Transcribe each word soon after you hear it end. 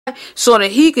so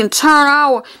that he can turn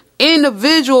our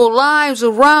individual lives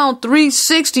around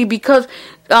 360, because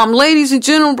ladies and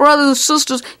gentlemen, brothers and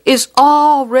sisters, it's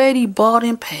already bought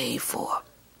and paid for.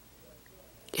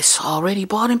 It's already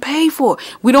bought and paid for.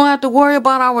 We don't have to worry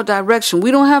about our direction.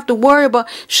 We don't have to worry about,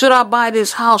 should I buy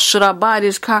this house? Should I buy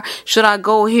this car? Should I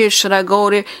go here? Should I go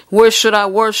there? Where should I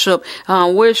worship?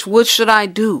 What should I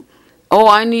do? Oh,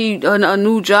 I need a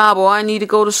new job, or I need to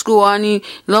go to school. I need,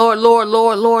 Lord.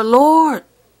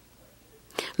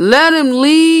 Let him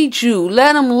lead you.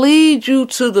 Let him lead you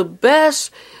to the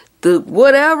best,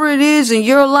 whatever it is in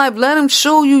your life. Let him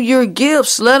show you your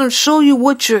gifts. Let him show you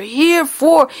what you're here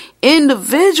for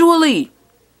individually.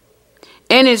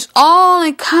 And it's all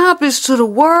encompassed to the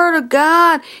word of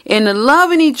God and the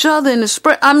loving each other in the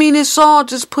spirit. I mean, it's all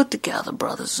just put together,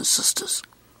 brothers and sisters.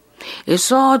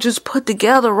 It's all just put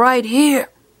together right here.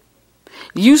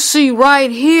 You see right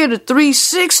here the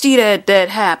 360 that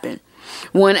happened.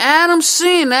 When Adam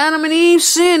and Eve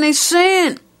sinned, they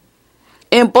sinned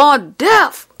and brought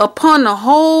death upon the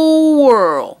whole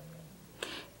world.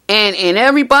 And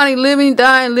everybody living,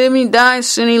 dying,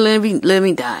 sinning,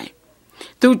 living, dying.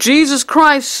 Through Jesus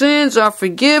Christ, sins are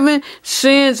forgiven,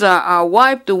 sins are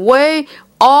wiped away,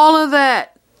 all of that.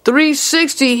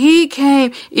 360, he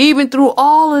came, even through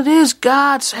all of this,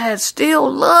 God had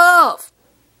still love.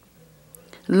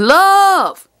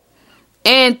 Love.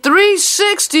 And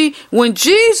 360, when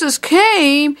Jesus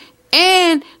came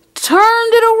and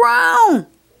turned it around.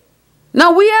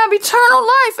 Now we have eternal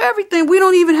life, everything. We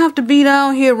don't even have to be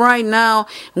down here right now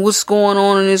and what's going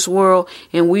on in this world.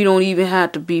 And we don't even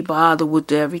have to be bothered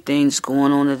with everything that's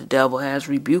going on that the devil has.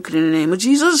 Rebuked it in the name of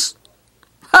Jesus.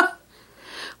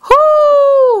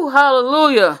 Whoo!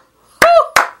 Hallelujah.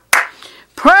 Woo!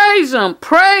 Praise him.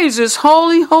 Praise his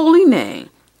holy, holy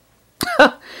name.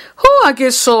 Oh, I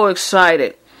get so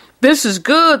excited. This is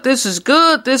good. This is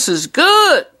good. This is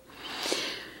good.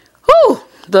 Whew.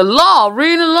 The law,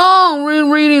 reading along,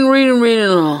 reading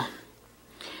along.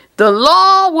 The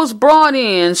law was brought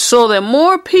in so that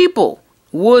more people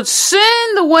would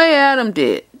sin the way Adam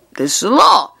did. This is the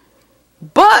law.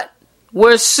 But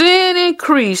where sin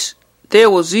increased, there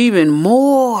was even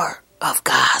more of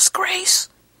God's grace.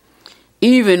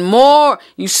 Even more.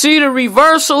 You see the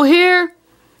reversal here?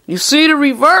 You see the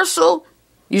reversal?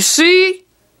 You see?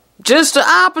 Just the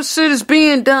opposite is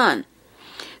being done.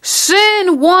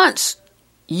 Sin once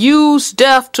used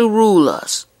death to rule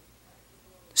us.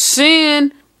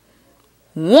 Sin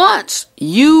once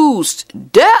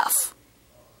used death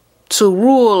to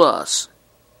rule us.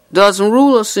 Doesn't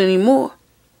rule us anymore.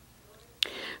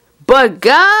 But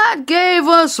God gave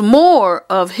us more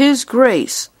of his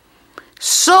grace,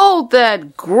 so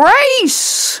that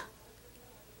grace,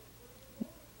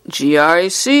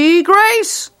 G-R-A-C-E,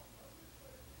 grace,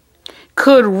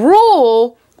 could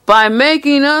rule by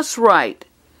making us right.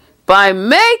 By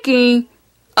making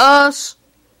us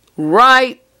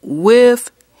right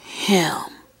with him.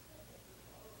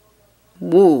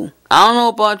 Woo. I don't know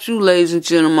about you, ladies and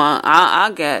gentlemen.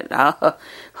 I'm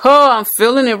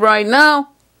feeling it right now.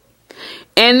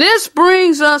 And this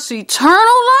brings us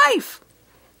eternal life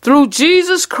through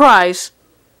Jesus Christ,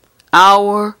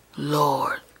 our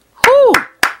Lord. Woo.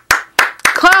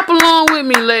 Clap along with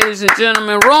me, ladies and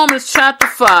gentlemen. Romans chapter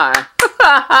 5.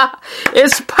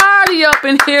 It's party up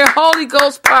in here. Holy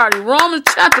Ghost party. Romans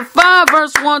chapter 5,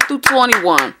 verse 1 through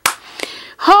 21.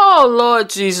 Oh, Lord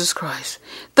Jesus Christ.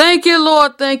 Thank you,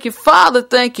 Lord. Thank you, Father.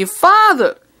 Thank you,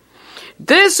 Father.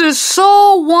 This is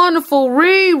so wonderful.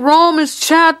 Read Romans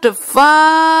chapter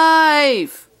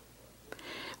 5.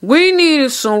 We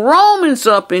needed some Romans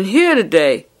up in here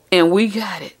today, and we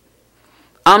got it.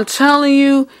 I'm telling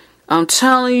you,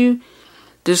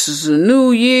 this is a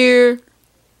new year.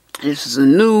 This is a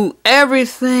new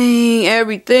everything.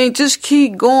 Just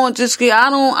keep going. I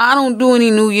don't do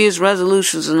any New Year's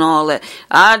resolutions and all that.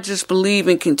 I just believe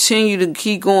and continue to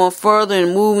keep going further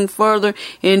and moving further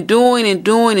and doing,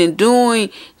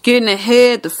 getting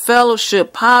ahead, the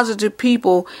fellowship, positive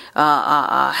people,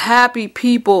 happy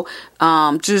people,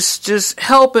 just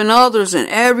helping others and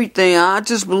everything. I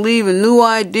just believe in new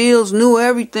ideals, new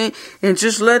everything, and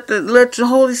just let the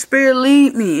Holy Spirit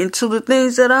lead me into the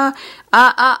things that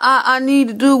I need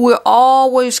to do. We're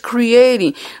always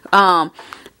creating. And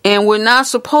we're not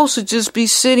supposed to just be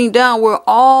sitting down. We're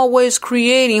always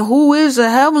creating. Who is the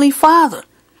Heavenly Father?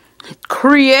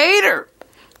 Creator.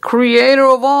 Creator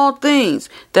of all things.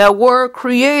 That word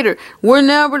creator. We're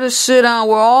never to sit down.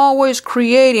 We're always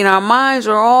creating. Our minds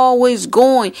are always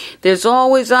going. There's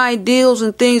always ideals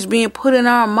and things being put in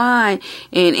our mind.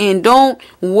 And don't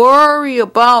worry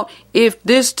about if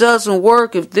this doesn't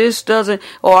work, if this doesn't,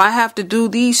 or I have to do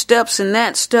these steps and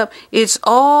that step. It's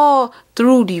all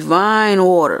through divine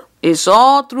order. It's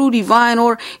all through divine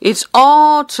order. It's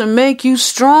all to make you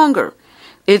stronger.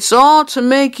 It's all to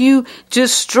make you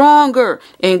just stronger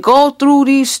and go through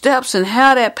these steps and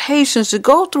have that patience to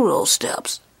go through those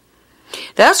steps.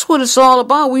 That's what it's all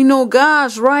about. We know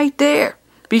God's right there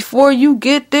before you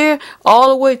get there, all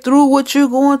the way through what you're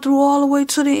going through, all the way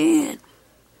to the end.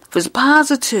 If it's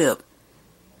positive.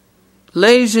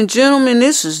 Ladies and gentlemen,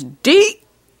 this is deep.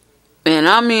 And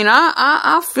I mean,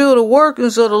 I feel the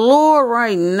workings of the Lord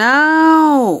right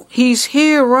now. He's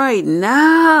here right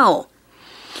now.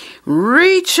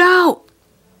 Reach out.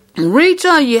 Reach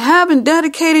out. You haven't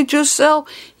dedicated yourself,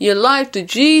 your life to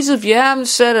Jesus. If you haven't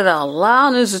said it out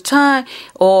loud, there's a time.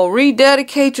 Or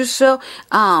rededicate yourself.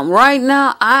 Right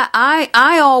now,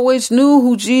 I always knew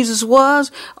who Jesus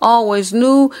was. Always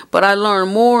knew. But I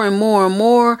learned more and more and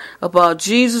more about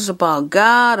Jesus, about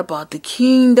God, about the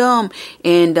kingdom.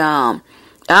 And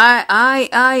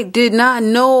I did not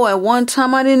know at one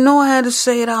time. I didn't know I had to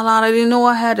say it out loud. I didn't know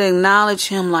I had to acknowledge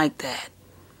him like that.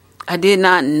 I did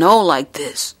not know like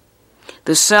this.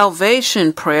 The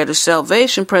salvation prayer.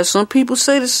 Some people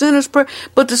say the sinner's prayer,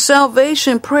 but the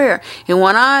salvation prayer. And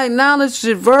when I acknowledged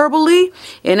it verbally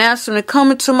and asked him to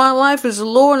come into my life as the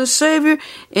Lord and Savior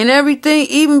and everything,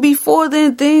 even before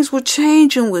then, things were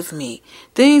changing with me.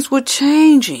 Things were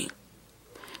changing.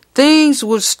 Things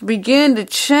would begin to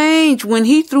change when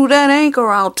he threw that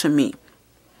anchor out to me.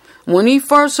 When he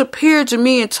first appeared to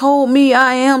me and told me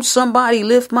I am somebody,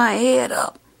 lift my head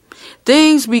up.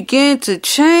 Things began to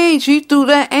change. He threw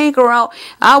that anchor out.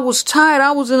 I was tired.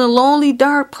 I was in a lonely,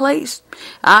 dark place.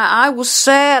 I was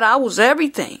sad. I was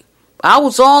everything. I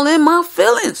was all in my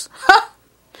feelings.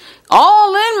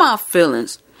 All in my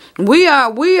feelings. We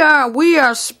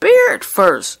are spirit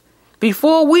first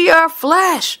before we are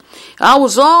flesh. I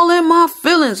was all in my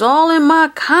feelings, all in my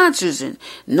conscience, and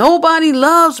nobody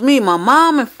loves me. My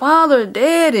mom and father are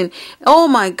dead, and oh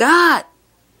my God.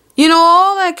 You know,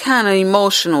 all that kind of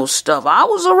emotional stuff. I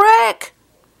was a wreck.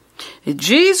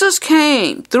 Jesus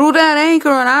came through that anchor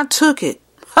and I took it.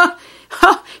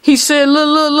 He said,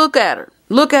 look at her.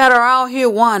 Look at her out here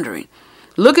wandering.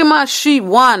 Look at my sheep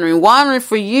wandering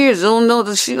for years. Don't know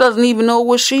that she doesn't even know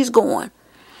where she's going.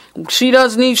 She's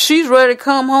ready to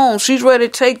come home. She's ready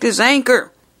to take this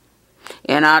anchor.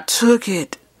 And I took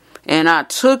it. And I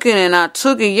took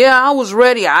it. Yeah, I was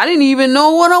ready. I didn't even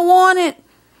know what I wanted.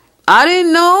 I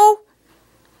didn't know.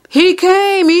 He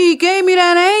came. He gave me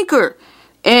that anchor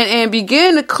and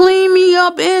began to clean me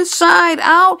up inside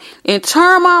out and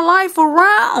turn my life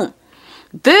around.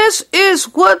 This is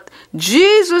what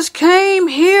Jesus came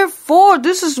here for.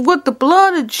 This is what the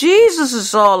blood of Jesus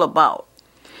is all about.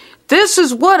 This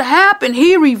is what happened.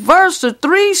 He reversed the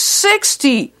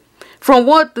 360 from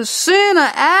what the sin of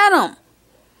Adam.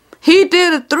 He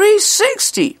did a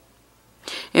 360.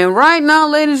 And right now,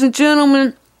 ladies and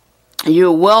gentlemen,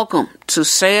 you're welcome to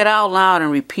say it out loud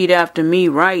and repeat after me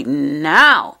right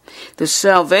now. The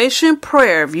salvation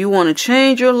prayer, if you want to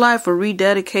change your life or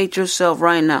rededicate yourself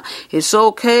right now. It's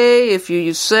okay if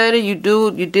you said it, you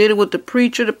did it with the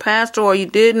preacher, the pastor, or you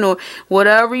didn't, or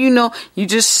whatever, you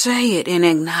just say it and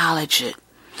acknowledge it.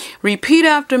 Repeat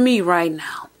after me right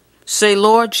now. Say,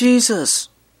 Lord Jesus,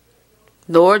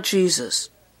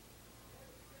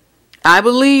 I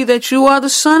believe that you are the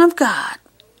Son of God.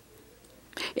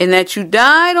 And that you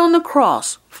died on the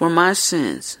cross for my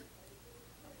sins.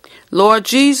 Lord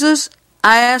Jesus,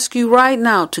 I ask you right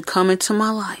now to come into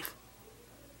my life,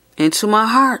 into my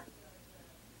heart.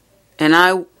 And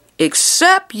I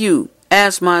accept you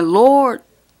as my Lord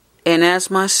and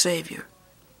as my Savior.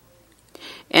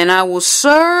 And I will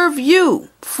serve you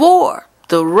for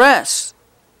the rest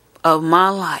of my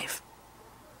life.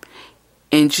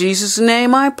 In Jesus'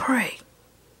 name I pray.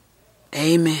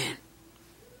 Amen.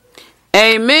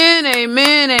 Amen,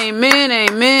 amen, amen,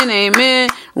 amen, amen.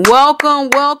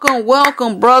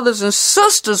 Welcome, brothers and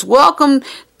sisters. Welcome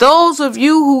those of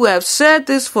you who have said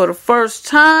this for the first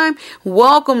time.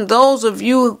 Welcome those of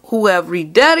you who have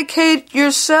rededicated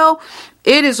yourself.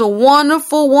 It is a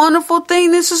wonderful, wonderful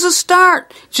thing. This is a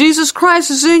start. Jesus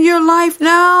Christ is in your life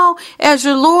now as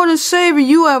your Lord and Savior.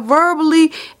 You have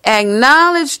verbally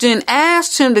acknowledged and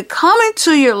asked him to come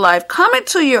into your life, come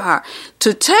into your heart,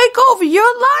 to take over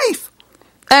your life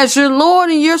as your Lord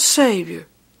and your Savior.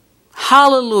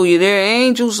 Hallelujah. There are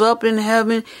angels up in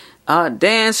heaven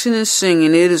dancing and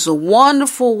singing. It is a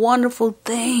wonderful, wonderful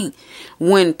thing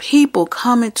when people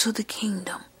come into the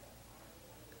kingdom.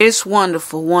 It's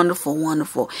wonderful, wonderful,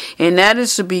 wonderful. And that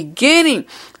is the beginning.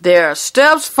 There are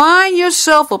steps. Find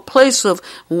yourself a place of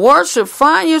worship.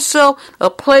 Find yourself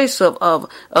a place of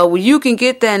where you can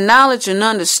get that knowledge and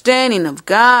understanding of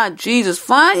God, Jesus.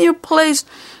 Find your place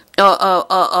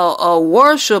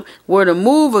worship where the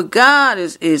move of God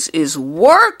is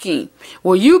working,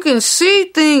 where you can see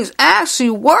things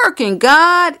actually working.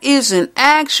 God is an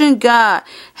action God.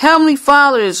 Heavenly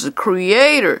Father is the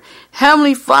creator.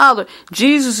 Heavenly Father,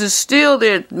 Jesus is still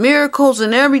there. Miracles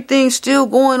and everything still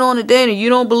going on today. And you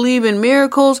don't believe in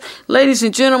miracles, ladies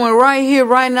and gentlemen, right here,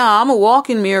 right now, I'm a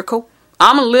walking miracle.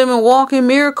 I'm a living, walking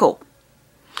miracle.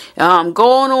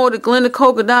 Go on over to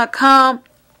glendacoker.com.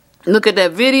 Look at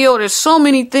that video. There's so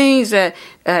many things that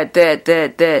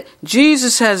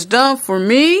Jesus has done for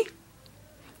me.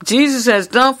 Jesus has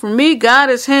done for me. God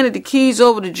has handed the keys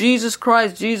over to Jesus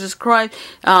Christ. Jesus Christ.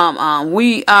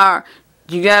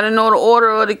 You got to know the order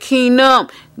of the kingdom.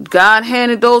 God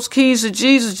handed those keys to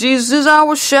Jesus. Jesus is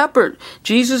our shepherd.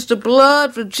 Jesus, the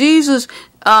blood for Jesus.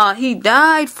 He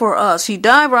died for us. He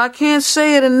died for, I can't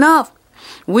say it enough.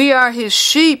 We are his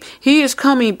sheep. He is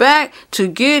coming back to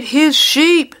get his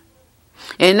sheep.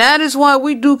 And that is why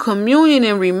we do communion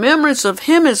in remembrance of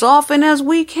him as often as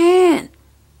we can.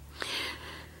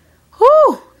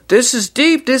 Whew, this is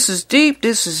deep, this is deep,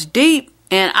 this is deep.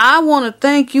 And I want to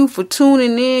thank you for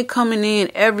tuning in, coming in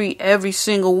every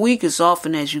single week as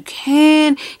often as you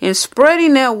can, and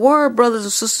spreading that word, brothers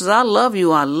and sisters. I love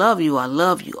you, I love you, I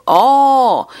love you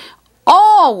all,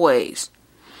 always.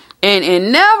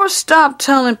 And never stop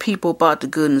telling people about the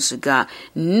goodness of God.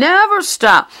 Never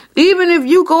stop. Even if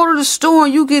you go to the store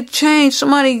and you get change,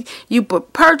 you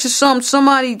purchase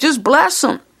somebody, just bless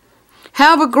them.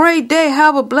 Have a great day.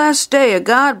 Have a blessed day.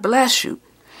 God bless you.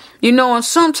 You know, and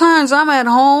sometimes I'm at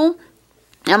home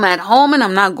and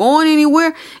I'm not going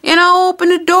anywhere, and I open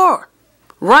the door.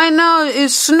 Right now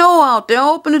it's snow out there. I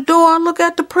open the door. I look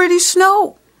at the pretty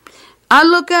snow.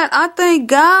 I thank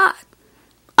God.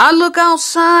 I look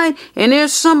outside and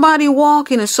there's somebody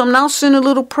walking and I'll send a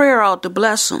little prayer out to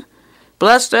bless them.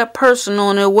 Bless that person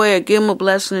on their way. Give them a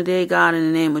blessing today, God, in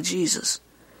the name of Jesus.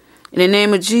 In the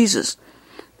name of Jesus.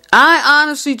 I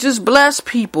honestly just bless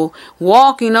people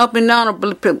walking up and down.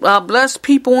 I bless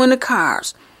people in the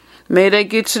cars. May they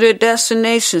get to their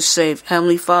destination safe,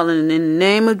 Heavenly Father, in the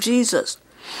name of Jesus.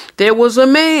 There was a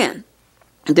man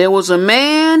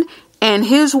and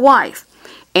his wife.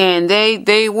 And they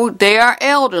are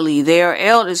elderly.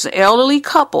 It's an elderly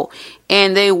couple.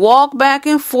 And they walk back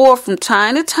and forth from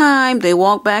time to time. They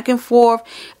walk back and forth,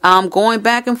 going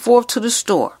back and forth to the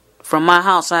store. From my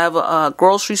house, I have a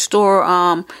grocery store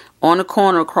on the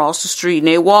corner across the street. And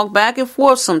they walk back and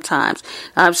forth sometimes.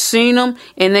 I've seen them,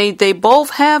 and they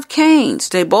both have canes.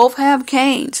 They both have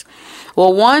canes.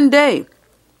 Well, one day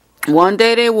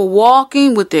they were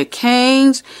walking with their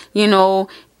canes, and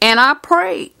I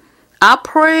prayed. I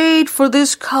prayed for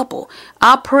this couple.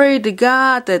 I prayed to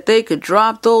God that they could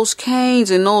drop those canes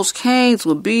and those canes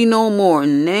would be no more. In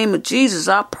the name of Jesus,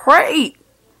 I prayed.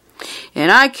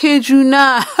 And I kid you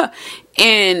not,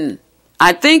 and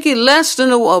I think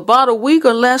about a week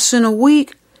or less than a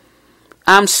week,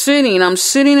 I'm sitting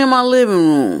in my living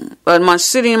room,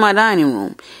 sitting in my dining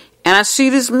room, and I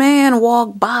see this man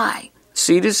walk by.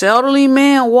 See this elderly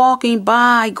man walking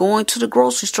by, going to the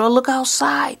grocery store. I look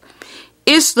outside.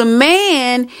 It's the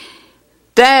man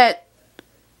that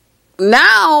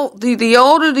now the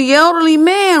elderly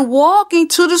man walking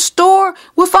to the store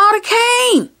without a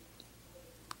cane.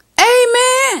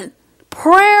 Amen.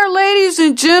 Prayer, ladies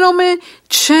and gentlemen,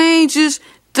 changes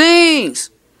things.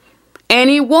 And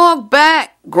he walked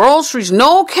back, groceries,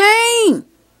 no cane.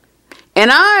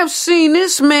 And I have seen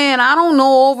this man, I don't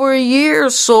know, over a year or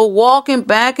so, walking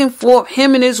back and forth,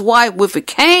 him and his wife with a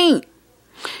cane.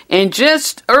 And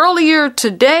just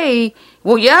yesterday,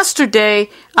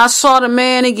 I saw the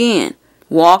man again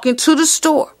walking to the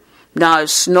store. Now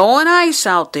it's snow and ice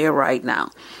out there right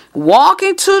now.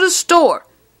 Walking to the store.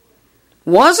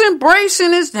 Wasn't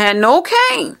bracing had no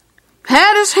cane.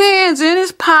 Had his hands in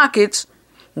his pockets.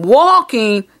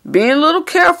 Walking, being a little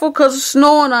careful because of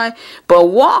snow and ice, but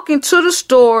walking to the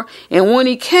store. And when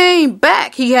he came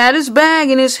back, he had his bag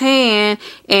in his hand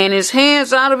and his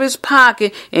hands out of his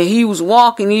pocket, and he was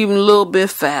walking even a little bit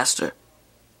faster.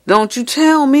 Don't you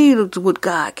tell me what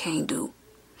God can't do.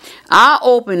 I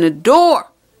open the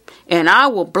door and I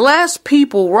will bless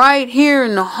people right here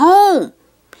in the home.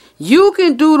 You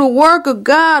can do the work of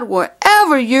God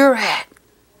wherever you're at.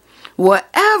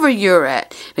 Wherever you're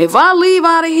at. If I leave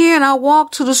out of here and I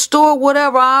walk to the store,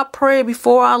 whatever, I pray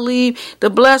before I leave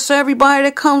to bless everybody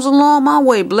that comes along my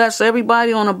way. Bless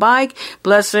everybody on a bike.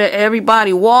 Bless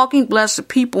everybody walking. Bless the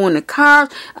people in the cars.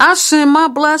 I send my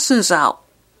blessings out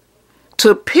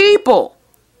to people.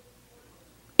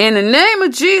 In the name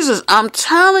of Jesus, I'm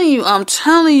telling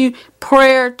you,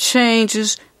 prayer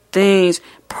changes things.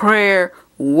 Prayer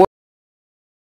works.